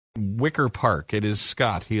Wicker Park. It is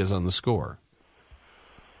Scott. He is on the score.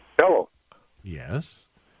 Hello. Yes.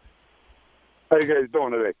 How you guys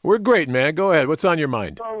doing today? We're great, man. Go ahead. What's on your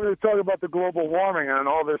mind? Well, we were talking about the global warming and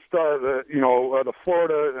all this stuff, the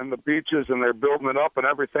Florida and the beaches, and they're building it up and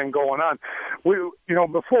everything going on.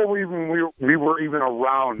 Before we were even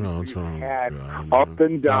around, we had up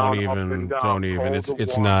and down, Don't even.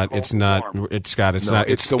 It's not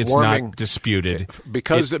disputed.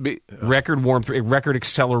 Because record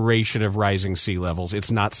acceleration of rising sea levels.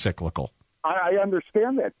 It's not cyclical. I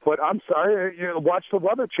understand that, but I'm sorry. Watch the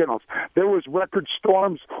weather channels. There was record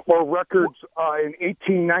storms or records in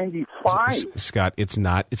 1895. Scott, it's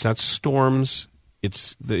not storms.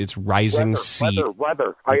 It's rising sea.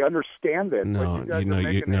 Weather. I understand that. No, but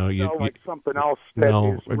you like something else that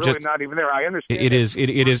is really not even there. I understand. It is.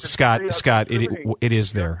 Scott. It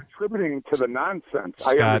is there. Contributing to the nonsense.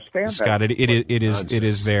 Scott, I understand that. Scott, it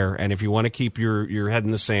is there. And if you want to keep your head in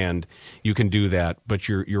the sand, you can do that. But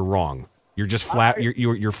you're wrong. You're just flat.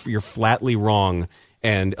 You're flatly wrong,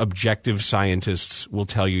 and objective scientists will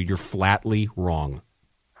tell you you're flatly wrong.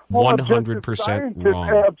 100%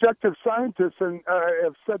 wrong. Objective scientists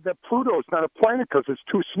have said that Pluto is not a planet because it's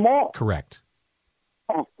too small. Correct.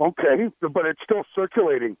 Oh, okay, but it's still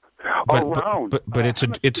circulating around. But it's a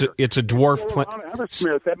dwarf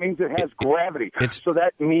planet. That means it has gravity. So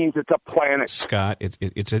that means it's a planet. Scott, it's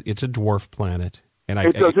a dwarf planet. And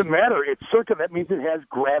it doesn't matter. It's that means it has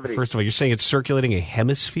gravity. First of all, you're saying it's circulating a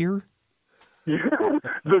hemisphere? Yeah,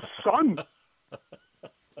 the sun.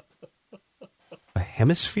 A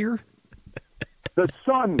hemisphere? The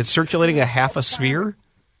sun. It's circulating a half a sphere?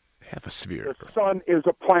 Half a sphere. The sun is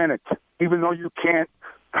a planet, even though you can't.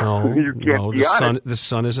 No, the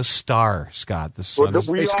sun is a star, Scott. The sun is.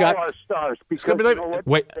 We all are stars. Because wait,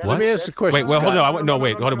 what? Let me ask the question. Wait, hold on.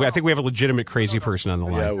 Wait. I think we have a legitimate crazy person on the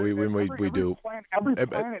line. Yeah, we do.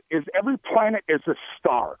 Every planet is a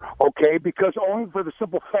star, okay? Because only for the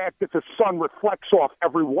simple fact that the sun reflects off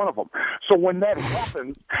every one of them. So when that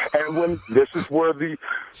happens, and when this is where the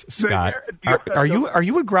Scott, are you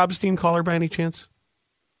a Grobstein caller by any chance?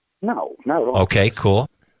 No, not at all. Okay, cool.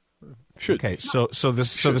 Should. Okay, so the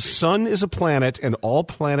sun is a planet, and all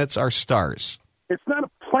planets are stars. It's not a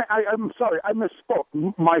planet. I'm sorry, I misspoke.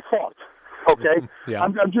 My fault. Okay. Yeah.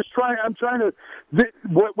 I'm just trying. I'm trying to.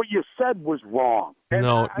 What you said was wrong.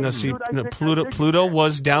 Pluto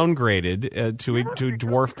was downgraded to a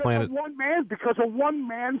dwarf planet. Because of one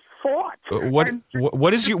man's thought.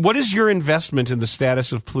 What is your investment in the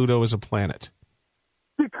status of Pluto as a planet?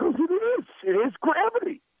 Because it is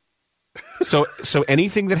gravity. So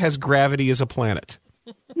anything that has gravity is a planet.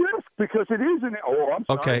 Yes, because it is an. Oh, I'm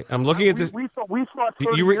sorry. Okay, I'm looking at this. We thought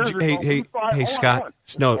 30 years ago. Hey, Scott.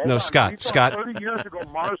 Scott. 30 years ago,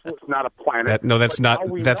 Mars was not a planet.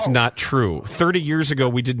 That's not true. 30 years ago,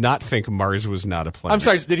 we did not think Mars was not a planet. I'm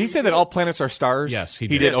sorry. Did he say that all planets are stars? Yes, he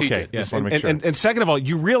did. Yes, okay. He did. Yes. Want to make sure. And second of all,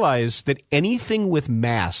 you realize that anything with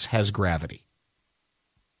mass has gravity.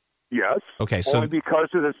 Yes. Okay, so only because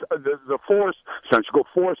of the force, centrifugal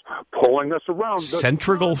force, pulling us around.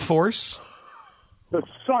 Centrifugal force? The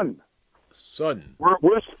sun. Sun.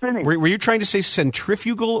 We're spinning. Were you trying to say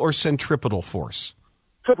centrifugal or centripetal force?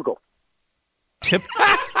 Typical.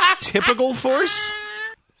 Typical force?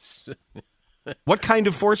 What kind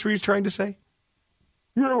of force were you trying to say?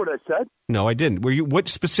 You know what I said? No, I didn't.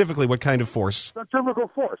 What kind of force? Centrifugal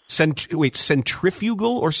force.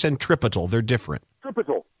 Centrifugal or centripetal? They're different.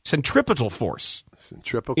 Centripetal force.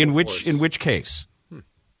 In which case?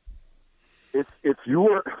 If you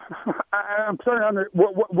were, I'm sorry.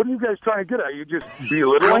 What are you guys trying to get at? Are you just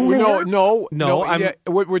belittling me? No.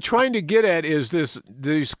 What we're trying to get at is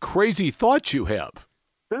these crazy thoughts you have.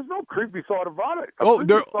 There's no creepy thought about it.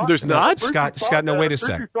 There's not? Scott, no, wait a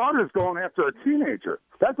sec. Creepy thought is going after a teenager.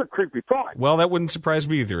 That's a creepy thought. Well, that wouldn't surprise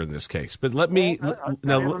me either in this case. But let me...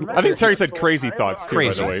 I think Terry said crazy thoughts, too,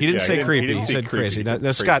 crazy. by the way. He didn't say creepy. He said crazy.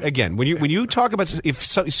 Now, Scott, again, when you talk about...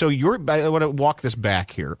 I want to walk this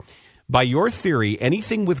back here. By your theory,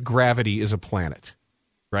 anything with gravity is a planet,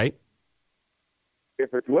 right?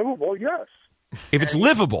 If it's livable, yes. If it's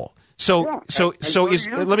livable...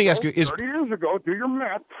 let me ask you: 30 years ago, do your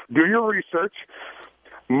math, do your research.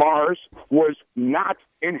 Mars was not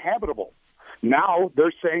inhabitable. Now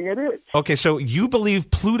they're saying it is. Okay, so you believe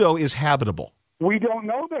Pluto is habitable? We don't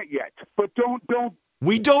know that yet, but don't.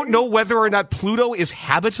 We don't know whether or not Pluto is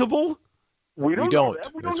habitable. We don't. Know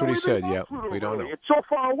that. That's what he said. Yeah, we don't know. It's so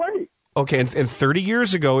far away. Okay, and 30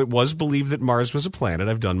 years ago, it was believed that Mars was a planet.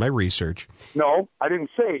 I've done my research. No, I didn't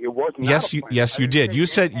say it was not. Yes, you did. You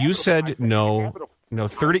said no. No,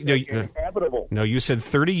 30. No, you said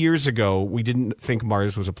 30 years ago we didn't think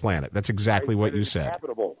Mars was a planet. That's exactly what you said.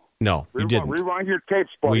 Habitable. No, you didn't. Rewind your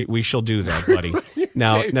tapes, buddy. We shall do that, buddy.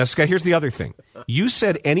 Now, Scott, here's the other thing. You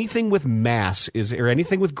said anything with mass or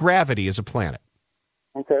anything with gravity is a planet.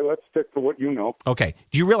 Okay, let's stick to what you know. Okay.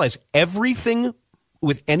 Do you realize everything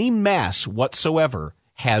with any mass whatsoever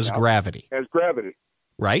has gravity? Has gravity.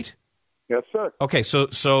 Right? Yes, sir. Okay,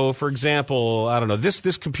 so for example, I don't know,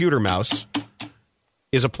 this computer mouse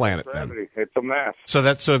is a planet gravity. Then. It's a mass.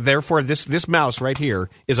 So therefore this mouse right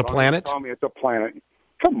here is a planet? Tell me it's a planet.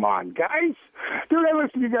 Come on, guys. Dude, I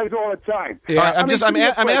listen to you guys all the time. Yeah,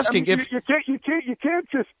 I'm asking if you can't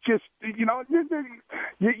just you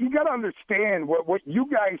got to understand what you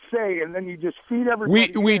guys say, and then you just feed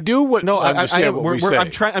everybody. We do what we say.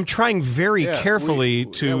 I'm trying very carefully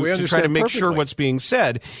to try to make sure what's being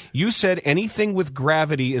said. You said anything with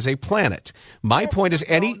gravity is a planet. My point is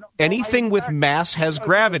anything with mass has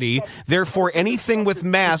gravity. Therefore, anything with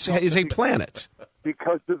mass is a planet.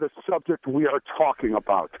 Because of the subject we are talking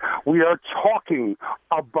about. We are talking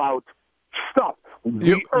about stuff.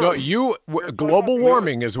 Global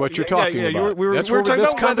warming is what you're talking about. That's where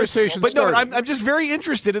this conversation started. But no, I'm just very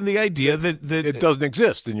interested in the idea that it doesn't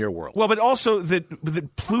exist in your world. Well, but also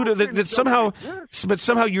that Pluto that somehow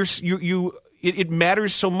it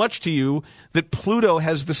matters so much to you that Pluto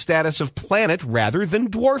has the status of planet rather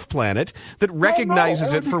than dwarf planet that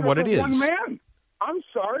recognizes it for what it is. One man. I'm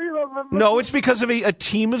sorry. No, it's because of a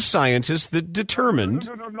team of scientists that determined.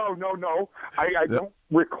 No. I don't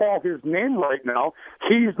recall his name right now.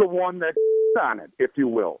 He's the one that on it, if you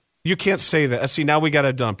will. You can't say that. See, now we got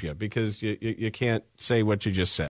to dump you because you can't say what you just said.